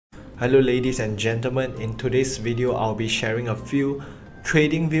Hello ladies and gentlemen, in today's video I'll be sharing a few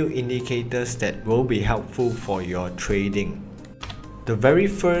TradingView indicators that will be helpful for your trading. The very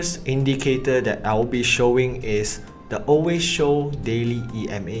first indicator that I'll be showing is the always show daily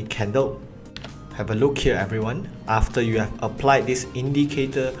EMA candle. Have a look here everyone. After you have applied this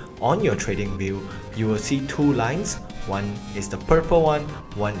indicator on your TradingView, you will see two lines. One is the purple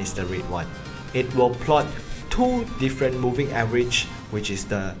one is the red one. It will plot two different moving average, which is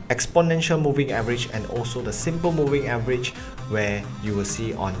the exponential moving average and also the simple moving average, where you will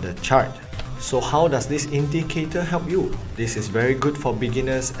see on the chart. So how does this indicator help you? This is very good for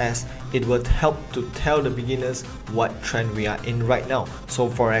beginners as it will help to tell the beginners what trend we are in right now. So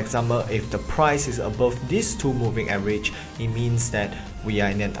for example, if the price is above these two moving average, it means that we are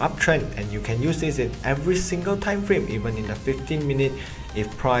in an uptrend, and you can use this in every single time frame, even in the 15-minute.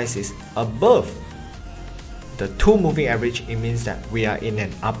 If price is above the two moving average, it means that we are in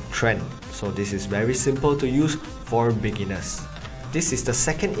an uptrend. So this is very simple to use for beginners. This is the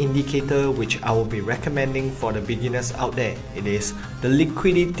second indicator which I will be recommending for the beginners out there. It is the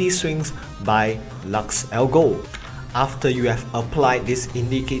liquidity swings by Lux Algo. After you have applied this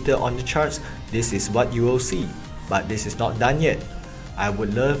indicator on the charts, this is what you will see. But this is not done yet. I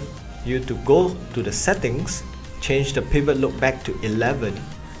would love you to go to the settings, change the pivot look back to 11,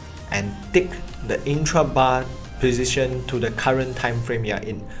 and tick the intra-bar position to the current time frame you are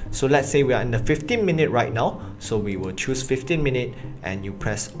in. So let's say we are in the 15-minute right now, so we will choose 15-minute and you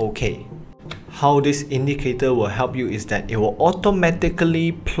press OK. How this indicator will help you is that it will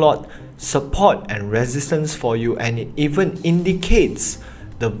automatically plot support and resistance for you, and it even indicates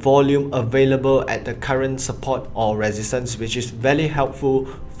the volume available at the current support or resistance, which is very helpful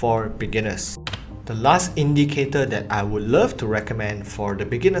for beginners. The last indicator that I would love to recommend for the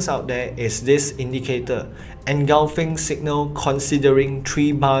beginners out there is this indicator, engulfing signal considering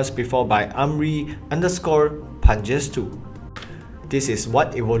 3 bars before by Amri_Pangestu. This is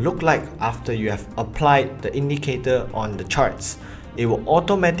what it will look like after you have applied the indicator on the charts. It will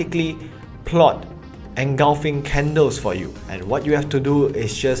automatically plot engulfing candles for you, and what you have to do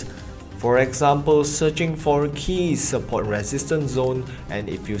is just, for example, searching for key support resistance zone, and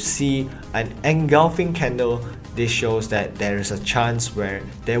if you see an engulfing candle, this shows that there is a chance where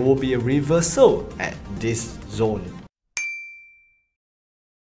there will be a reversal at this zone.